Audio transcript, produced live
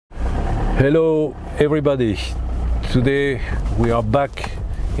Hello everybody, today we are back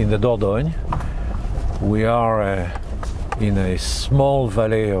in the Dordogne. We are in a small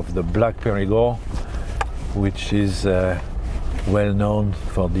valley of the Black Périgord, which is well known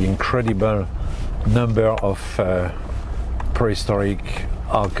for the incredible number of prehistoric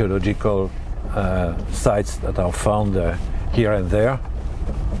archeological sites that are found here and there.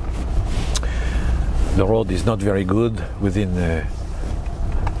 The road is not very good. Within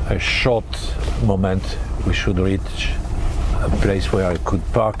a short moment we should reach a place where I could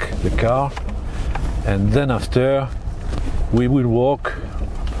park the car, and then after we will walk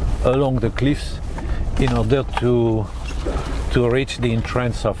along the cliffs in order to reach the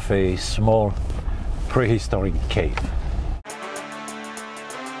entrance of a small prehistoric cave.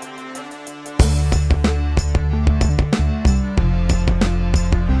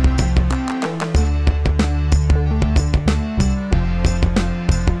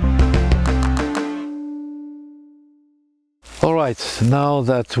 Alright, now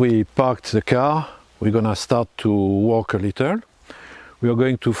that we parked the car, we're gonna start to walk a little. We are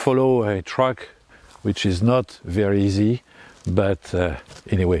going to follow a track which is not very easy, but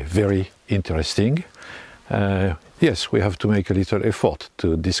anyway, very interesting. Yes, we have to make a little effort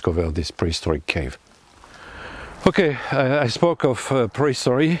to discover this prehistoric cave. Okay, I spoke of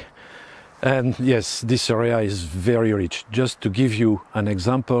prehistory, and yes, this area is very rich. Just to give you an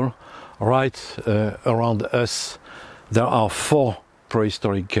example, right around us there are 4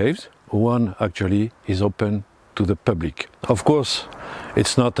 prehistoric caves. One actually is open to the public. Of course,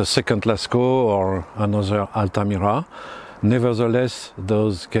 it's not a second Lascaux or another Altamira. Nevertheless,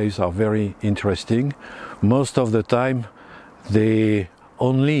 those caves are very interesting. Most of the time, they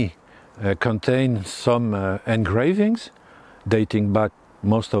only contain some engravings, dating back,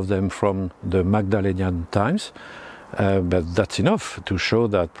 most of them from the Magdalenian times. But that's enough to show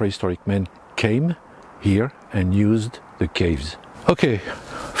that prehistoric men came here and used the caves. Okay,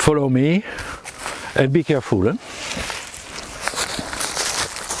 follow me and be careful.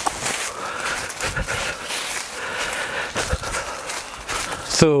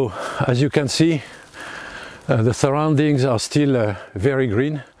 So, as you can see, the surroundings are still very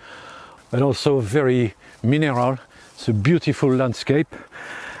green and also very mineral. It's a beautiful landscape,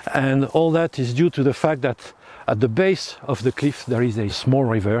 and all that is due to the fact that at the base of the cliff there is a small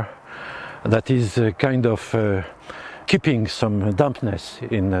river that is kind of keeping some dampness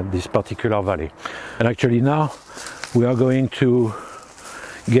in this particular valley. And actually now we are going to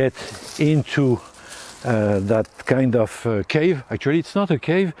get into that kind of cave. Actually it's not a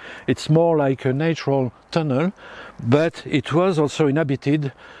cave, it's more like a natural tunnel, but it was also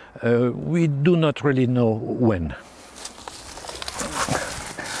inhabited. We do not really know when.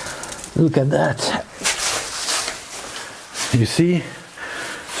 Look at that. You see,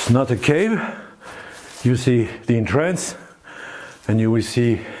 it's not a cave. You see the entrance and you will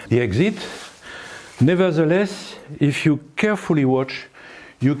see the exit. Nevertheless, if you carefully watch,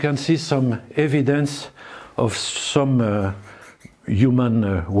 you can see some evidence of some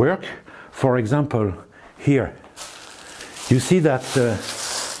human work. For example, here you see that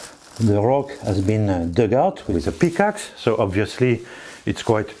the rock has been dug out with a pickaxe, so obviously it's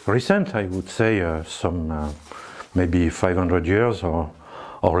quite recent. I would say some maybe 500 years or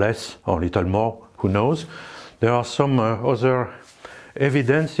less, or a little more, who knows. There are some other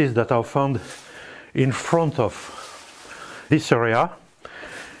evidences that are found in front of this area.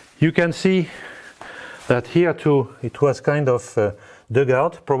 You can see that here too it was kind of dug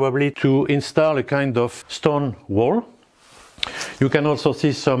out, probably to install a kind of stone wall. You can also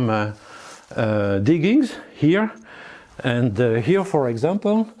see some diggings here, and here, for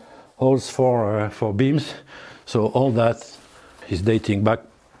example, holes for beams. So all that is dating back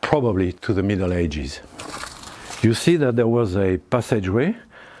probably to the Middle Ages. You see that there was a passageway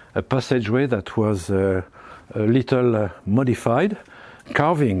that was a little modified,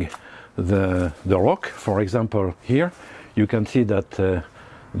 carving the rock. For example, here you can see that the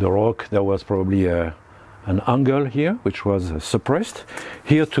rock, there was probably an angle here which was suppressed.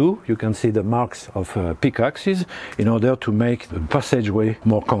 Here too you can see the marks of pickaxes in order to make the passageway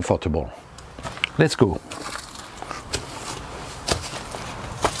more comfortable. Let's go.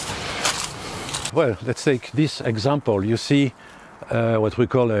 Well, let's take this example. You see what we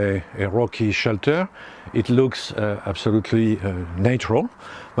call a rocky shelter. It looks absolutely natural,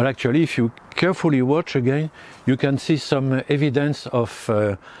 but actually if you carefully watch again, you can see some evidence of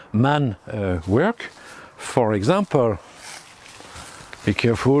man work. For example, be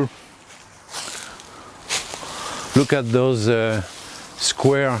careful, look at those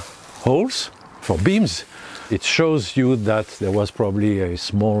square holes for beams. It shows you that there was probably a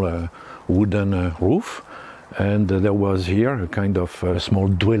small wooden roof, and there was here a kind of small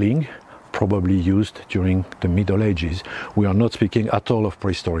dwelling, probably used during the Middle Ages. We are not speaking at all of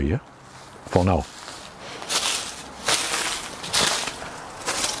prehistory, yeah? For now.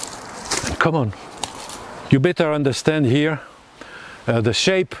 And come on, you better understand here the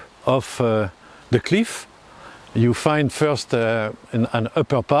shape of the cliff. You find first an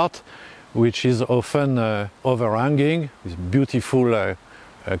upper part, which is often overhanging, this beautiful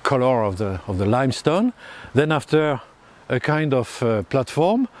color of the limestone. Then after a kind of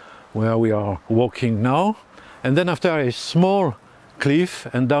platform where we are walking now, and then after a small cliff,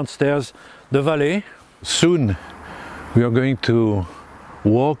 and downstairs the valley. Soon we are going to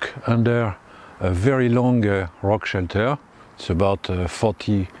walk under a very long rock shelter. It's about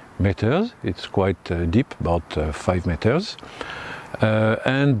 40 meters. It's quite deep, about 5 meters.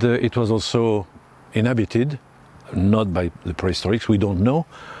 And it was also inhabited, not by the prehistorics, we don't know,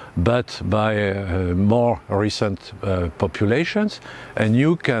 but by more recent populations. And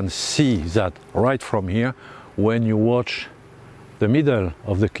you can see that right from here. When you watch the middle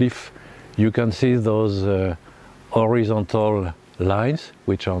of the cliff, you can see those horizontal lines,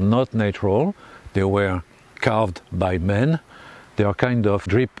 which are not natural. They were carved by men. They are kind of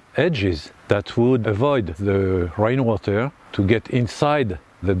drip edges that would avoid the rainwater to get inside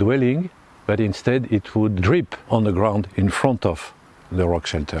the dwelling, but instead it would drip on the ground in front of the rock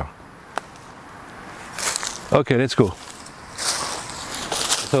shelter. Okay, let's go.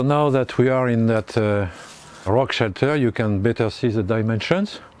 So now that we are in that rock shelter, you can better see the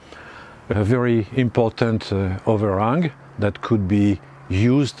dimensions. A very important overhang that could be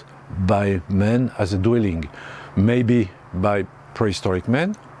used by men as a dwelling, maybe by prehistoric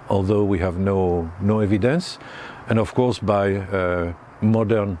men, although we have no evidence, and of course by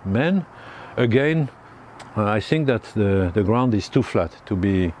modern men. Again, I think that the ground is too flat to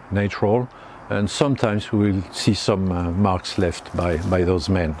be natural, and sometimes we will see some marks left by those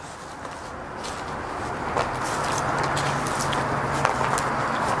men.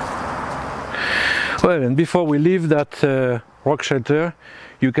 Well, and before we leave that rock shelter,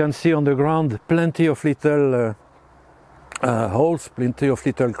 you can see on the ground plenty of little holes, plenty of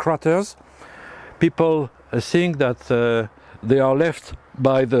little craters. People think that they are left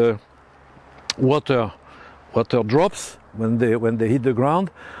by the water drops when they hit the ground.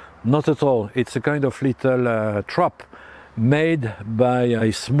 Not at all. It's a kind of little trap made by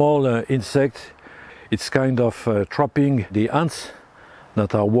a small insect. It's kind of trapping the ants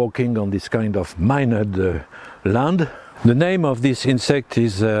that are walking on this kind of mined land. The name of this insect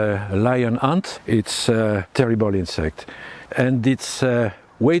is lion ant. It's a terrible insect, and it's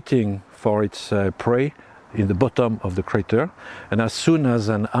waiting for its prey in the bottom of the crater. And as soon as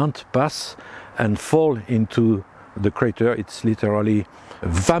an ant passes and fall into the crater, it's literally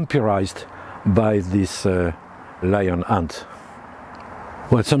vampirized by this lion ant.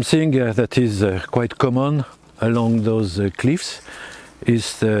 Well, something that is quite common along those cliffs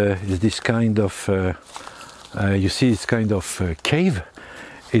is this kind of you see, it's kind of cave.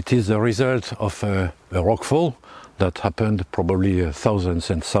 It is a result of a rockfall that happened probably thousands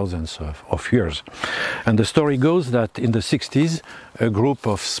and thousands of years. And the story goes that in the 60s, a group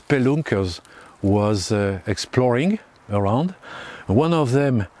of spelunkers was exploring around. One of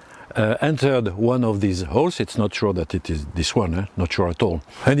them entered one of these holes. It's not sure that it is this one, not sure at all.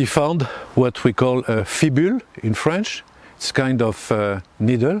 And he found what we call a fibule in French. It's kind of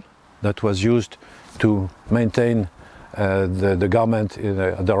needle that was used to maintain the garment in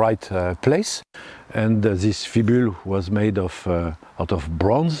the right place. And this fibule was made of out of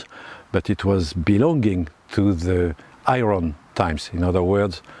bronze, but it was belonging to the Iron times, in other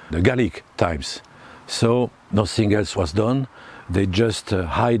words, the Gallic times. So nothing else was done. They just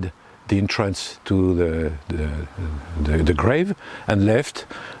hide the entrance to the grave and left,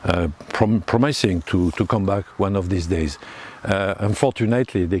 promising to come back one of these days.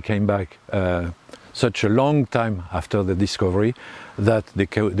 Unfortunately, they came back such a long time after the discovery that they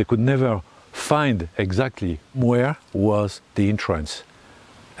could never find exactly where was the entrance.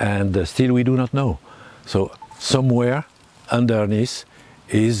 And still we do not know. So somewhere underneath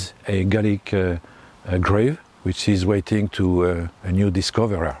is a Gallic grave which is waiting to a new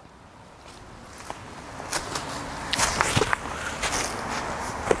discoverer.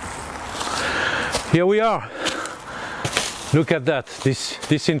 Here we are. Look at that.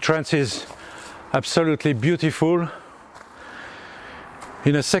 This entrance is absolutely beautiful.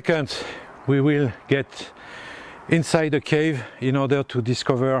 In a second we will get inside the cave in order to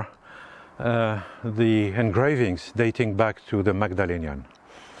discover the engravings dating back to the Magdalenian.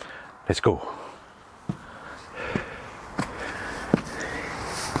 Let's go.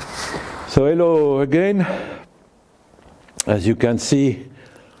 So hello again. As you can see,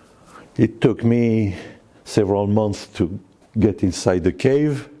 it took me several months to get inside the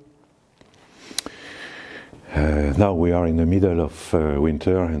cave. Now we are in the middle of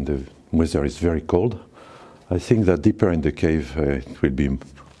winter and the weather is very cold. I think that deeper in the cave it will be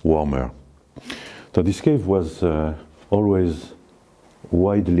warmer. So this cave was always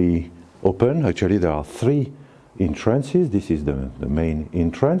widely open. Actually there are 3 entrances. This is the main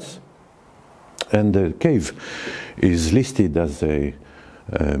entrance. And the cave is listed as a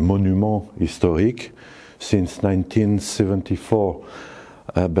monument historique since 1974.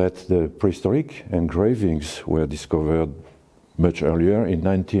 But the prehistoric engravings were discovered much earlier in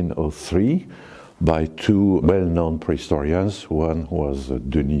 1903 by 2 well-known prehistorians. One was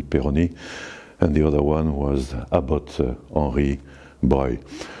Denis Perroni and the other one was Abbot Henri Breuil.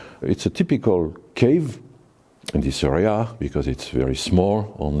 It's a typical cave in this area because it's very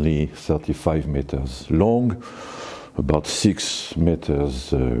small, only 35 meters long, about 6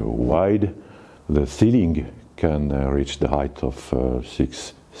 meters wide. The ceiling can reach the height of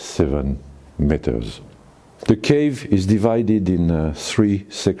 6-7 meters. The cave is divided in 3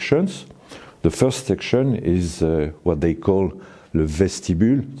 sections. The first section is what they call the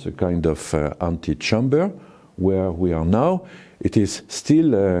vestibule. It's a kind of antechamber where we are now. It is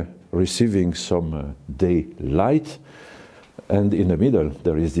still receiving some daylight, and in the middle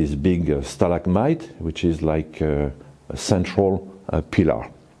there is this big stalagmite, which is like a central pillar.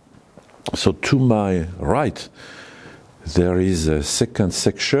 So to my right there is a second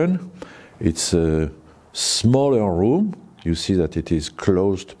section. It's a smaller room. You see that it is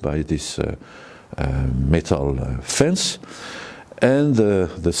closed by this metal fence, and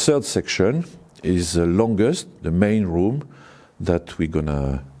the third section is the longest, the main room that we're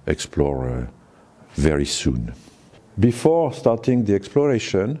gonna explore very soon. Before starting the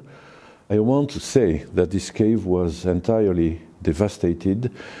exploration, I want to say that this cave was entirely devastated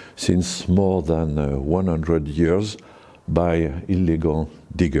since more than 100 years by illegal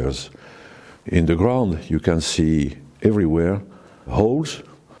diggers. In the ground you can see everywhere holes.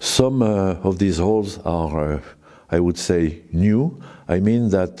 Some of these holes are, I would say, new. I mean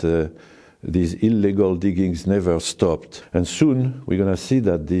that these illegal diggings never stopped. And soon we're going to see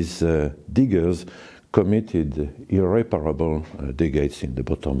that these diggers committed irreparable diggings in the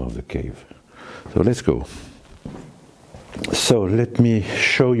bottom of the cave. So let's go. So let me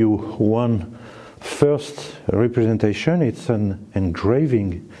show you one first representation. It's an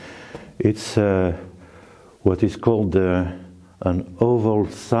engraving. It's what is called an oval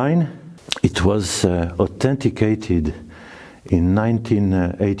sign. It was authenticated in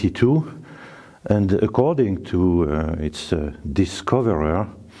 1982. And according to its discoverer,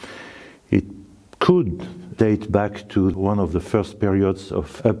 it could date back to one of the first periods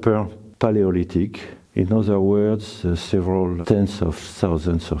of Upper Paleolithic. In other words, several tens of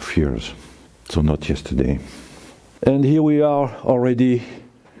thousands of years. So not yesterday. And here we are already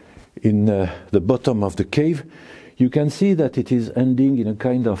in the bottom of the cave. You can see that it is ending in a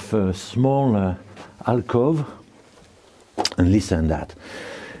kind of small alcove. And listen that.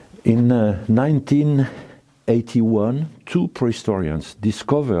 In 1981, 2 prehistorians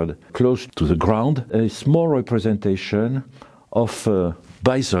discovered close to the ground a small representation of a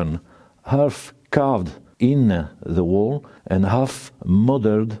bison, half carved in the wall and half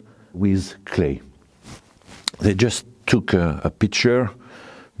modeled with clay. They just took a picture,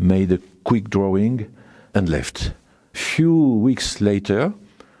 made a quick drawing and left. Few weeks later,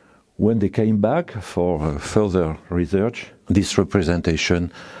 when they came back for further research, this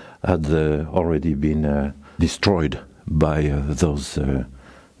representation had already been destroyed by those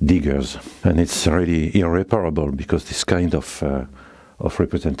diggers. And it's really irreparable because this kind of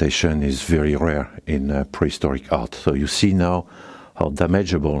representation is very rare in prehistoric art. So you see now how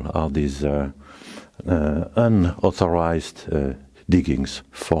damageable are these unauthorized diggings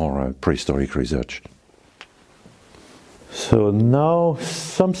for prehistoric research. So now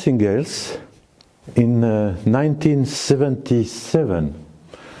something else. In 1977,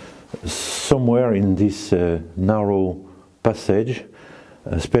 somewhere in this narrow passage,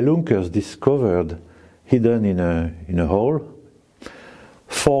 spelunkers discovered, hidden in a hole,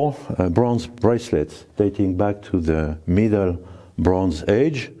 4 bronze bracelets dating back to the Middle Bronze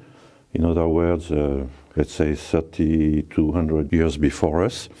Age. In other words, let's say 3,200 years before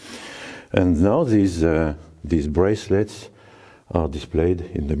us. And now these bracelets are displayed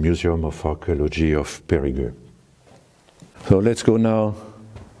in the Museum of Archaeology of Périgueux. So let's go now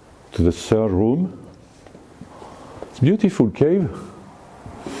to the third room. It's a beautiful cave.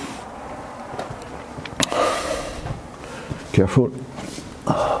 Careful.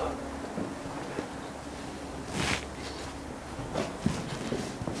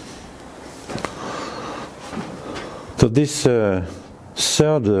 So this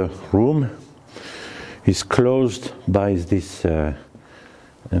third room is closed by this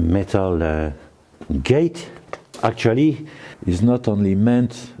metal gate. Actually, is not only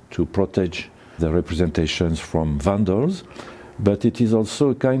meant to protect the representations from vandals, but it is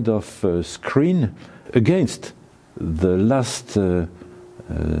also a kind of screen against the last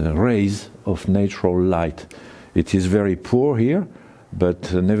rays of natural light. It is very poor here,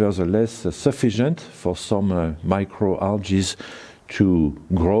 but nevertheless sufficient for some microalgae to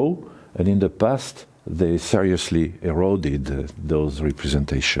grow, and in the past they seriously eroded those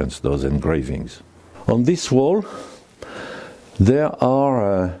representations, those engravings. On this wall there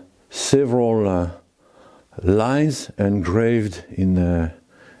are several lines engraved in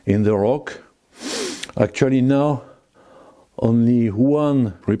the rock. Actually now only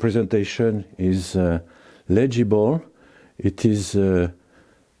one representation is legible. It is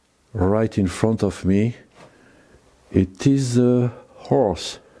right in front of me. It is a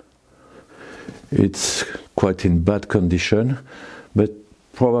horse. It's quite in bad condition, but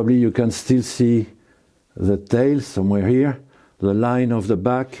probably you can still see the tail somewhere here, the line of the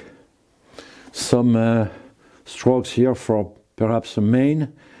back, some strokes here for perhaps a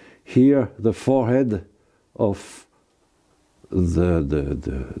mane, here the forehead of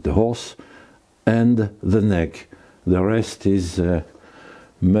the horse, and the neck. The rest is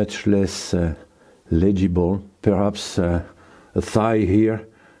much less legible, perhaps a thigh here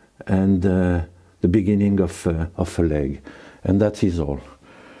and the beginning of a leg, and that is all.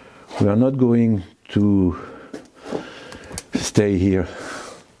 We are not going to stay here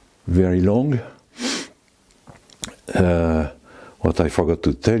very long. What I forgot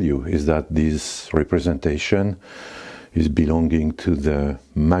to tell you is that this representation is belonging to the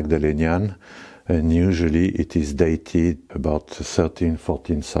Magdalenian, and usually it is dated about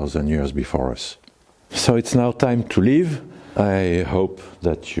 13,000–14,000 years before us. So it's now time to leave. I hope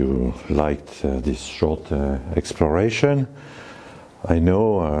that you liked this short exploration. I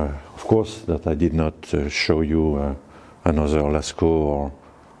know, of course, that I did not show you another Lascaux or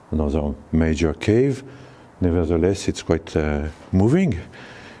another major cave. Nevertheless, it's quite moving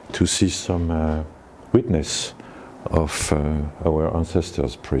to see some witness of our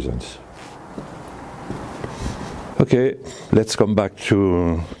ancestors' presence. Okay, let's come back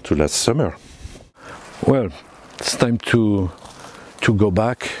to last summer. Well, it's time to go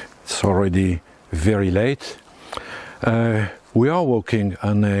back. It's already very late. We are walking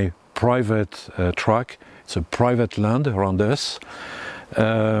on a private track. It's a private land around us,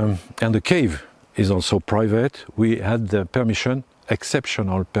 and the cave is also private. We had the permission,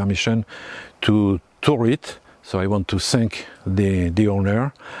 exceptional permission, to tour it. So I want to thank the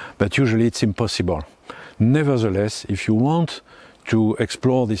owner, but usually it's impossible. Nevertheless, if you want to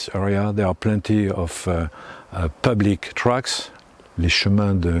explore this area, there are plenty of public tracks, les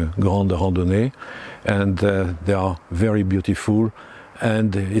chemins de grande randonnée, and they are very beautiful,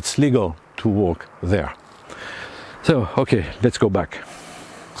 and it's legal to walk there. So, okay, let's go back.